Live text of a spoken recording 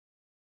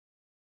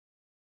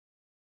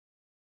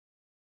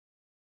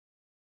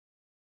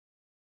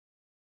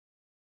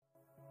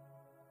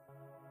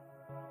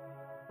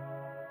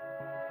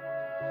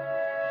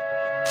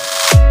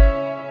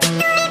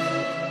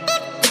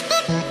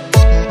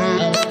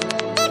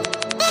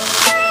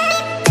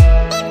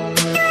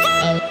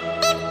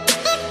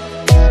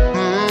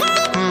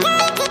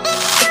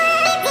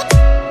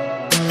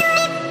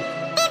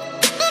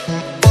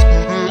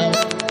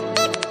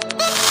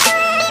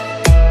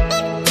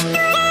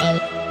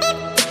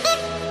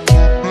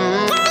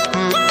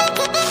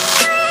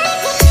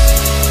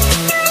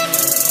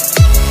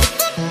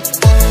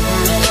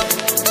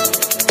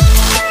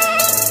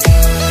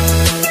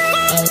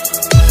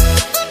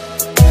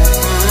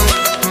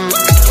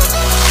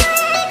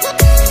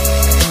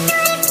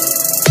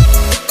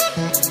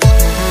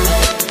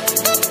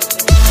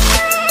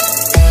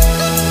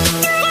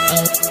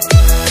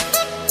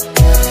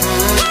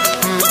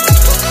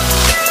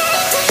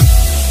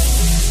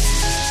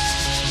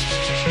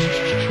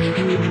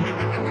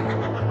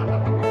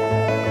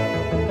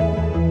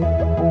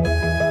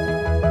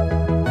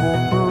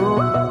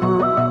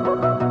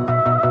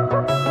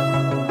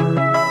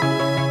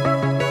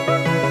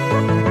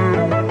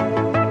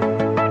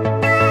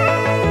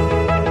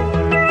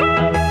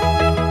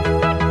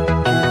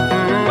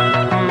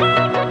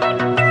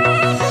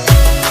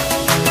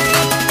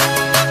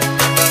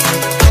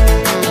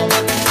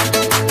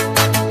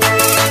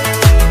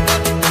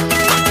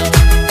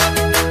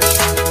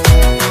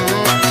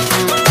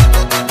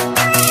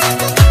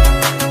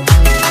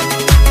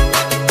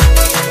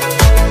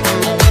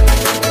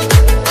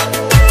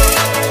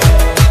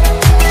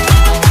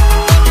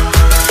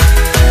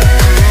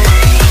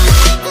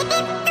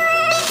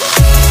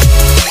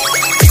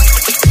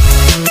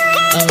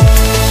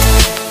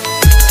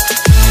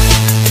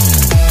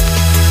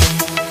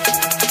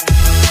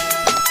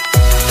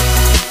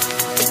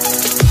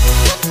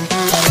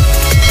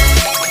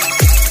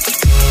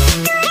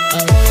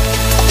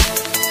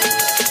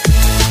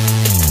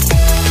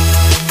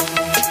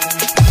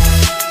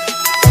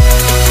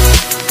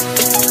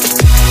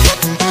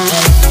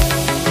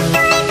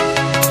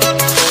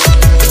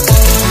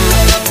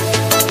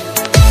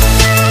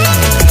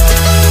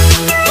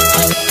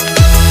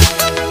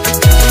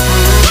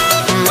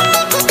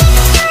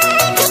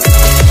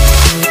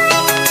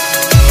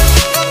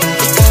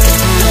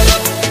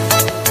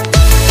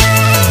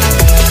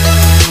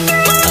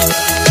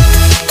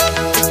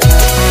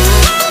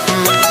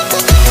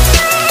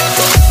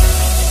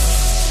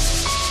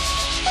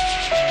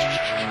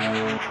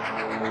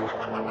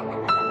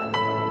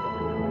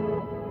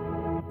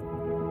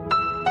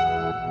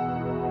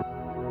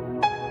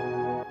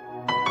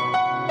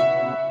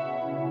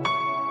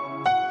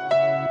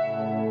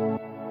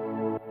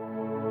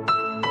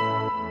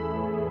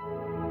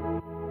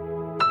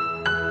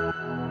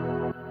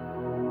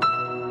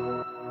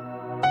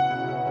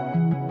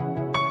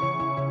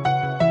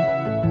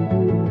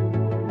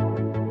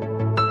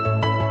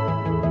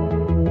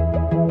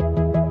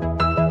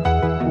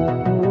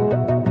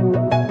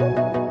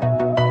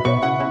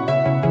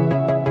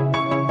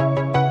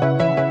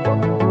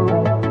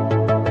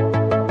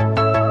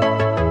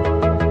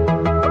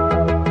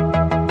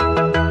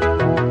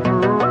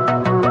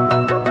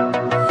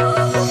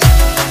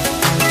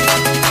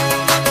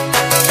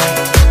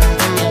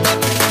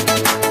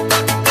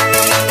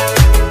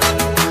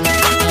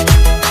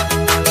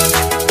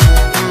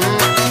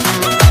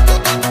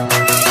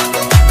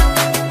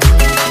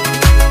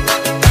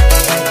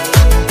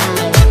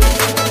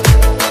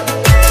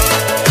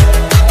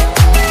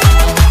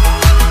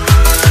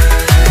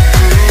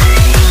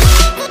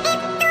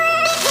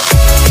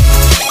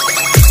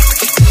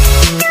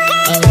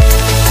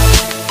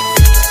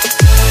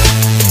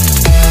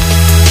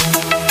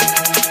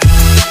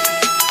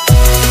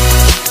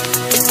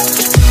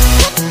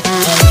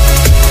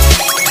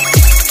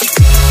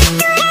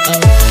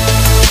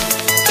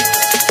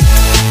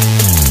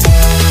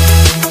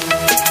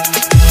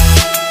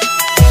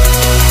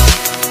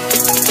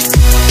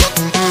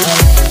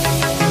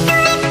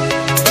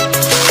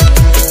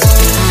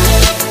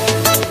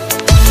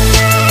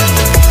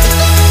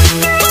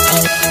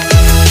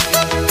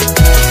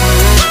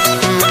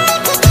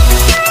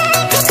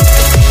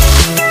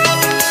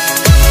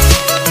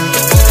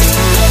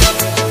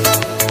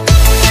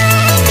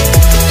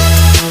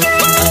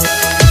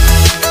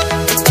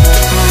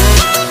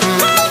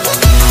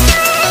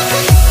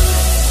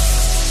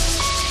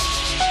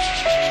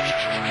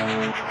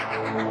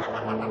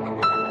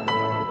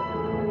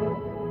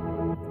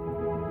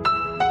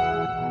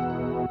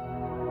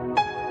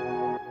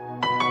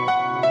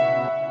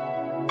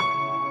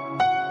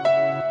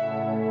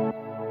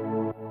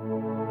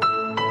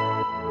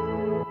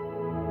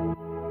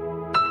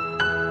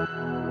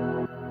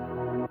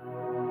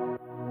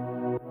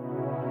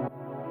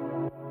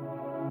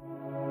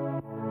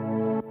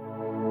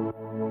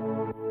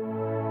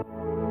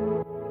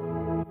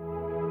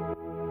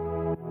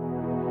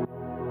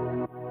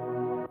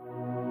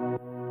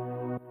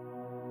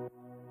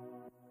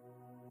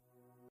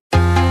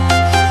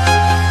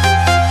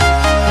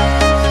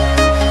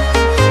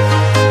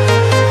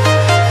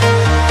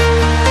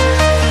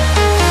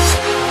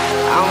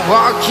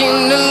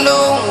Walking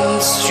alone,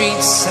 the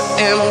streets are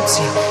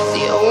empty.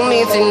 The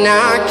only thing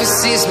I can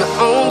see is my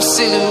own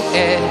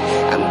silhouette.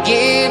 I'm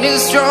getting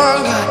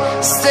stronger,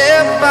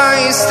 step by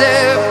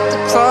step. The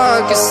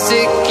clock is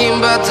ticking,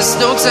 but there's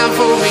no time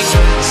for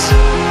regrets.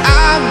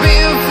 I've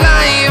been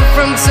flying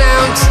from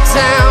town to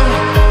town,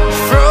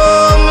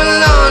 from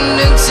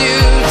London to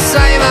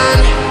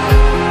Taiwan.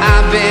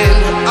 I've been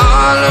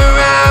all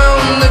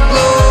around the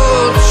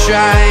globe,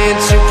 trying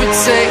to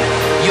protect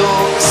your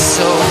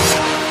soul.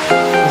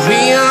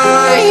 We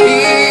are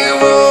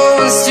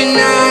heroes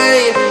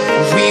tonight.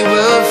 We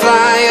will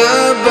fly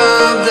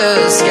above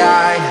the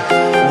sky.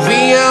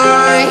 We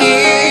are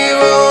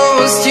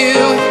heroes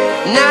tonight.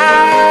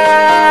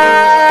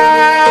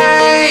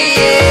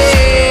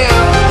 Yeah.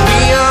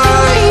 We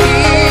are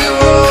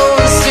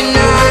heroes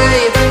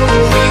tonight.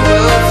 We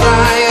will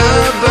fly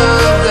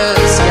above the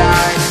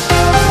sky.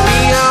 We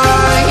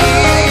are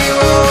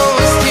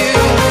heroes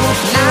tonight.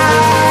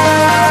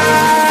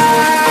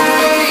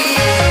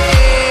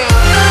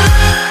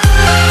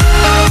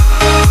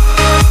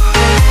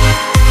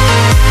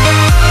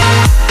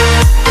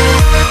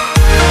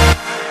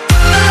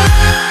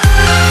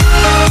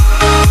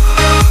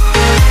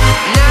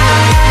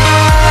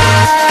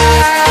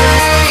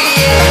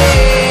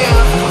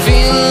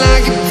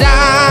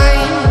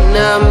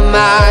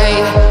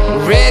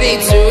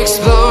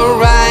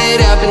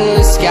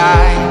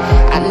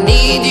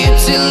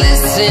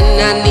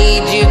 I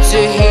need you to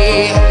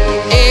hear,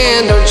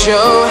 and don't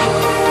show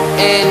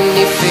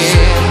any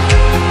fear.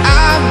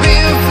 I've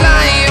been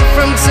flying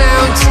from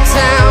town to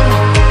town,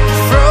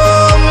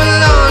 from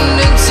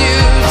London to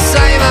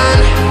Taiwan.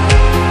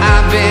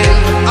 I've been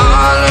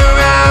all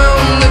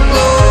around the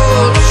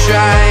globe,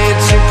 trying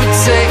to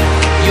protect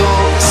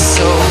your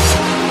soul.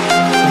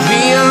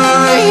 We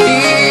are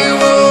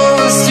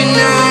heroes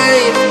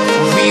tonight.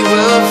 We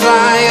will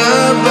fly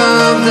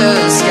above the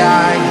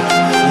sky.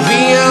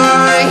 We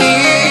are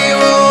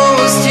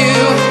heroes tonight.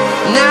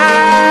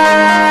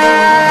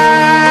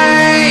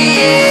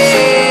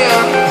 Yeah,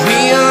 we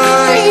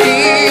are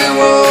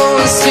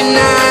heroes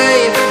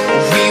tonight.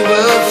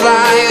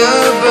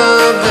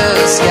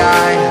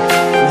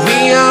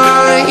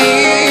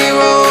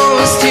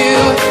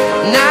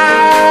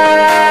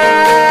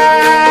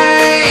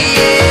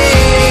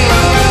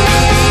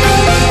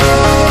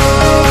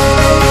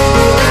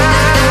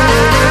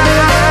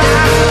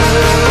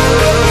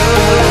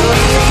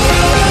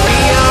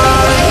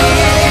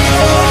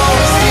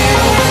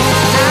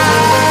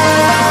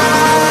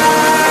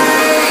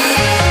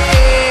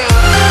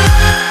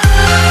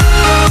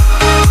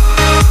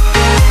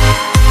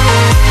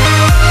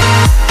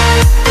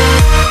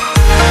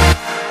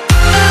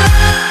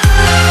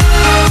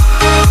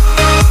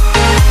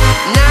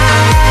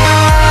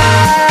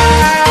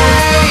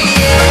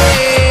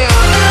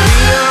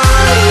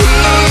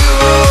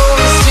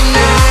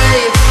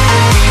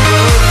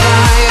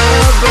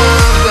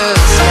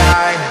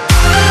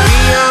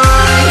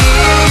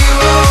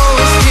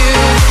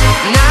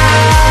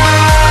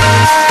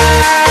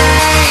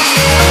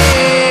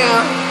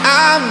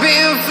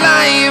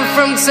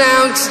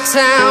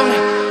 town,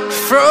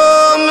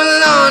 from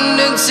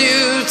London to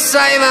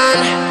Taiwan.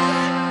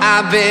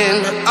 I've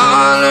been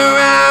all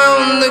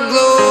around the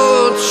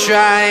globe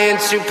trying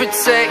to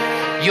protect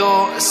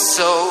your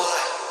soul.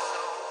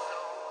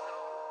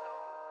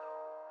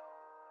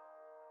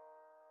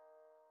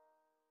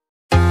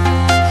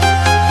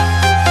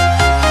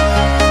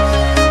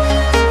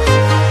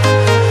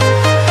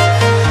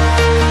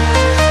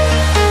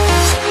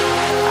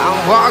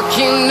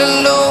 Walking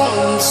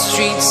alone, the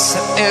streets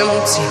are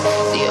empty.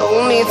 The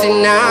only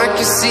thing I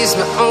can see is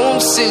my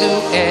own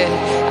silhouette.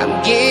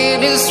 I'm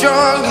getting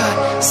stronger,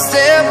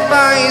 step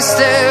by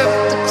step.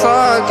 The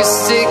clock is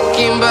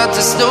ticking, but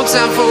there's no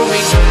time for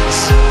regrets.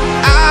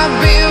 I've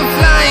been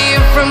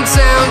flying from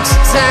town to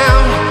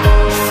town,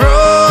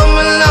 from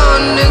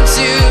London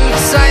to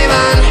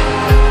Taiwan.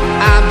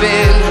 I've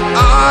been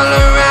all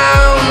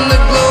around the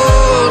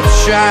globe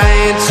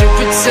trying to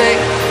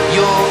protect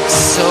your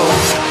soul.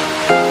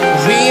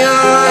 We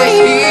are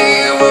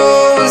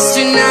heroes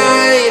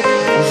tonight.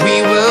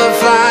 We will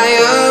fly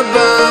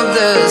above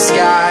the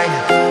sky.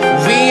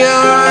 We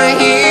are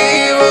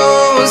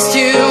heroes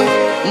tonight.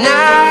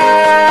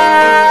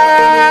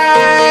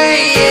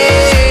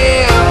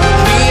 Yeah.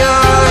 We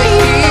are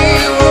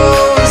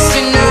heroes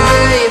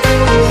tonight.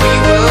 We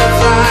will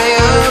fly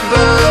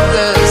above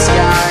the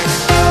sky.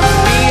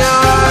 We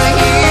are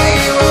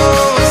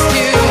heroes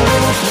tonight.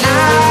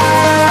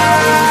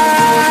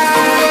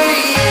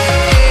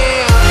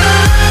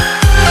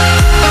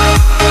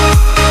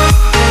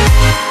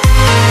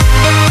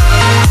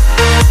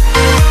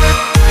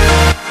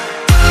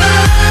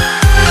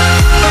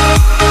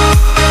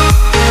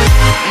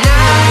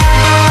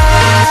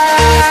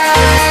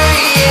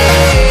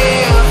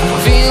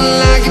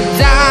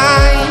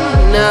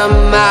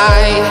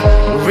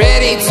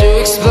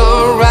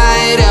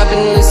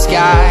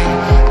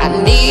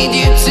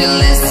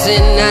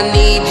 I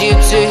need you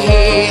to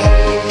hear,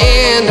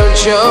 and don't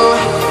show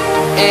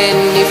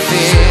any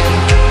fear.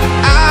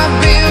 I've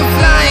been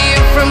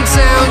flying from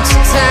town to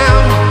town,